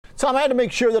Tom, I had to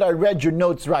make sure that I read your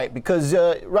notes right, because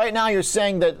right now you're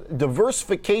saying that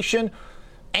diversification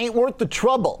ain't worth the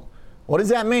trouble. What does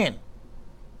that mean?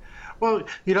 Well,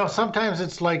 sometimes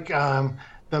it's like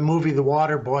the movie The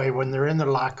Waterboy, when they're in the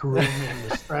locker room and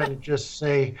the strategists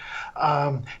say,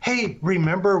 hey,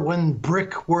 remember when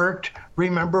brick worked?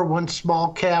 Remember when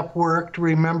small cap worked?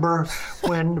 Remember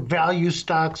when value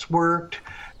stocks worked?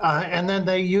 And then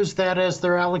they use that as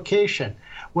their allocation.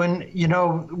 When,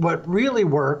 what really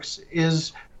works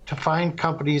is to find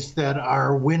companies that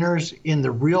are winners in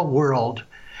the real world.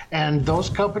 And those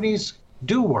companies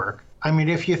do work. I mean,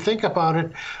 if you think about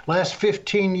it, last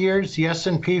 15 years, the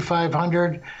S&P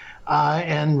 500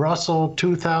 and Russell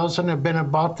 2000 have been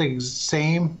about the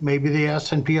same, maybe the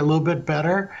S&P a little bit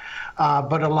better.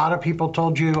 But a lot of people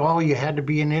told you, you had to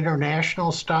be in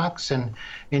international stocks. And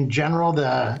in general,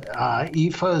 the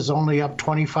EFA is only up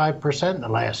 25% in the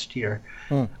last year.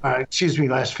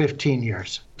 Last 15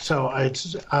 years. So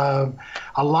it's a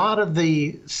lot of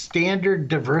the standard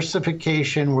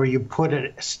diversification where you put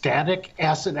a static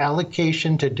asset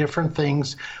allocation to different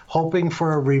things, hoping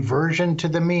for a reversion to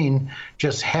the mean,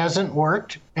 just hasn't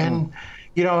worked. And,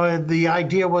 the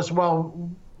idea was,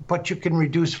 but you can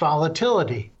reduce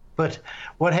volatility. But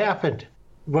what happened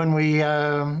when we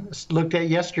looked at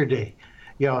yesterday?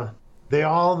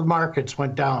 All the markets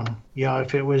went down.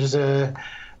 If it was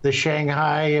the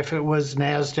Shanghai, if it was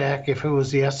NASDAQ, if it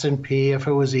was the S&P, if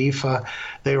it was EFA,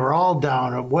 they were all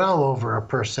down well over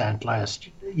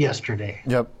 1% yesterday.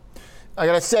 Yep. I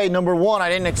got to say, number one, I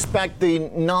didn't expect the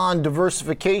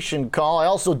non-diversification call. I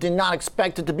also did not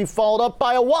expect it to be followed up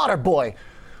by a Waterboy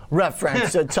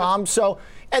reference, Tom. So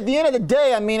at the end of the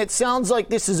day, I mean, it sounds like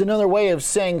this is another way of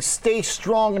saying stay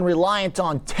strong and reliant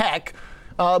on tech.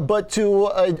 But to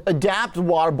adapt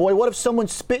Waterboy, what if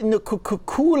someone's spitting the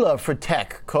Coca-Cola for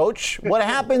tech, Coach? What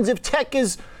happens if tech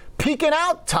is peaking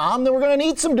out, Tom? Then we're going to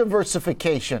need some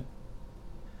diversification.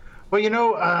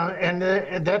 Well, and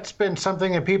that's been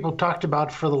something that people talked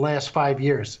about for the last 5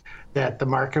 years, that the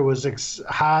market was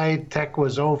high, tech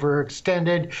was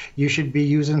overextended, you should be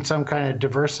using some kind of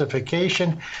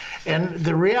diversification. And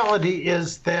the reality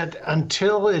is that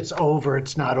until it's over,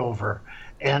 it's not over.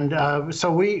 And so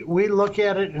we look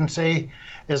at it and say,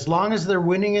 as long as they're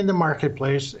winning in the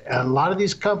marketplace, and a lot of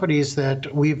these companies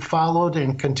that we've followed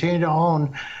and continue to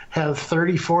own have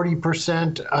 30,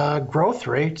 40% growth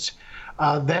rates,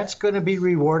 that's going to be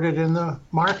rewarded in the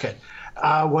market.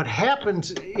 What happens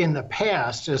in the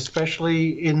past,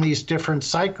 especially in these different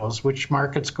cycles, which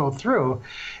markets go through,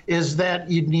 is that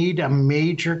you need a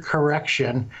major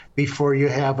correction before you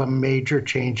have a major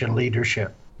change in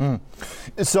leadership.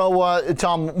 So,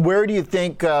 Tom, where do you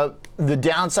think the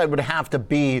downside would have to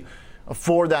be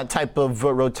for that type of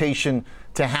rotation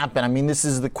to happen? I mean, this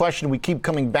is the question we keep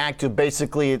coming back to.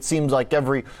 Basically, it seems like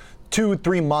every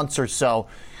 2-3 months or so,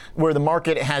 where the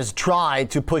market has tried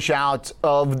to push out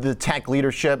of the tech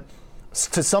leadership.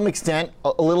 To some extent,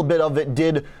 a little bit of it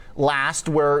did last,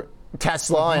 where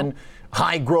Tesla and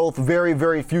high growth, very,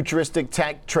 very futuristic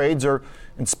tech trades and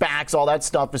SPACs, all that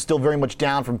stuff is still very much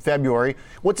down from February.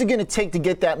 What's it going to take to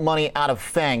get that money out of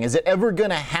FANG? Is it ever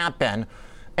going to happen?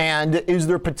 And is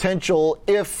there potential,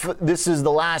 if this is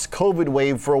the last COVID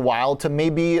wave for a while, to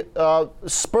maybe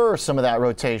spur some of that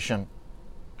rotation?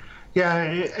 Yeah,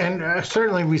 and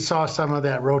certainly we saw some of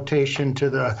that rotation to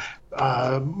the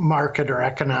market or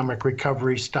economic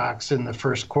recovery stocks in the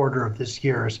first quarter of this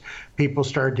year as people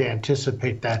started to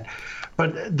anticipate that.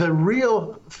 But the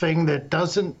real thing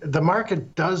the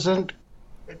market doesn't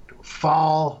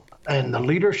fall and the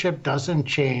leadership doesn't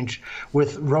change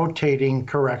with rotating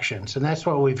corrections. And that's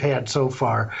what we've had so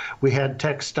far. We had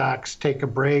tech stocks take a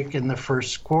break in the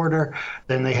first quarter,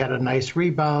 then they had a nice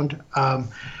rebound.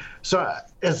 So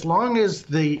as long as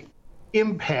the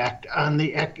impact on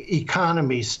the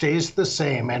economy stays the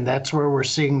same, and that's where we're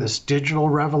seeing this digital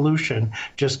revolution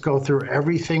just go through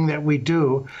everything that we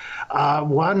do.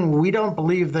 We don't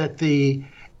believe that the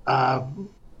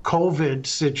COVID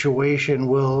situation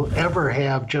will ever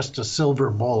have just a silver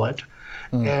bullet.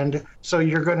 And so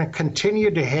you're going to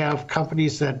continue to have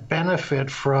companies that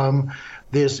benefit from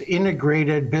this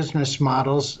integrated business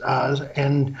models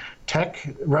and tech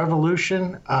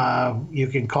revolution. You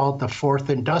can call it the fourth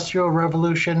industrial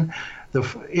revolution.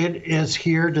 It is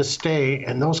here to stay,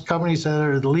 and those companies that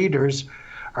are the leaders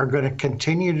are going to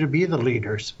continue to be the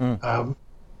leaders.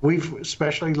 We've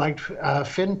especially liked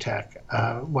fintech.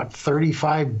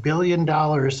 $35 billion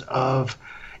of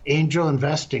angel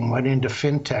investing went into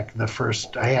fintech the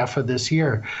first half of this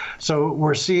year. So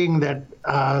we're seeing that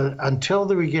until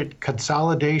we get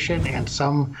consolidation and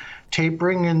some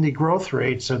tapering in the growth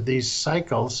rates of these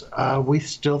cycles, we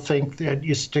still think that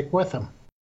you stick with them.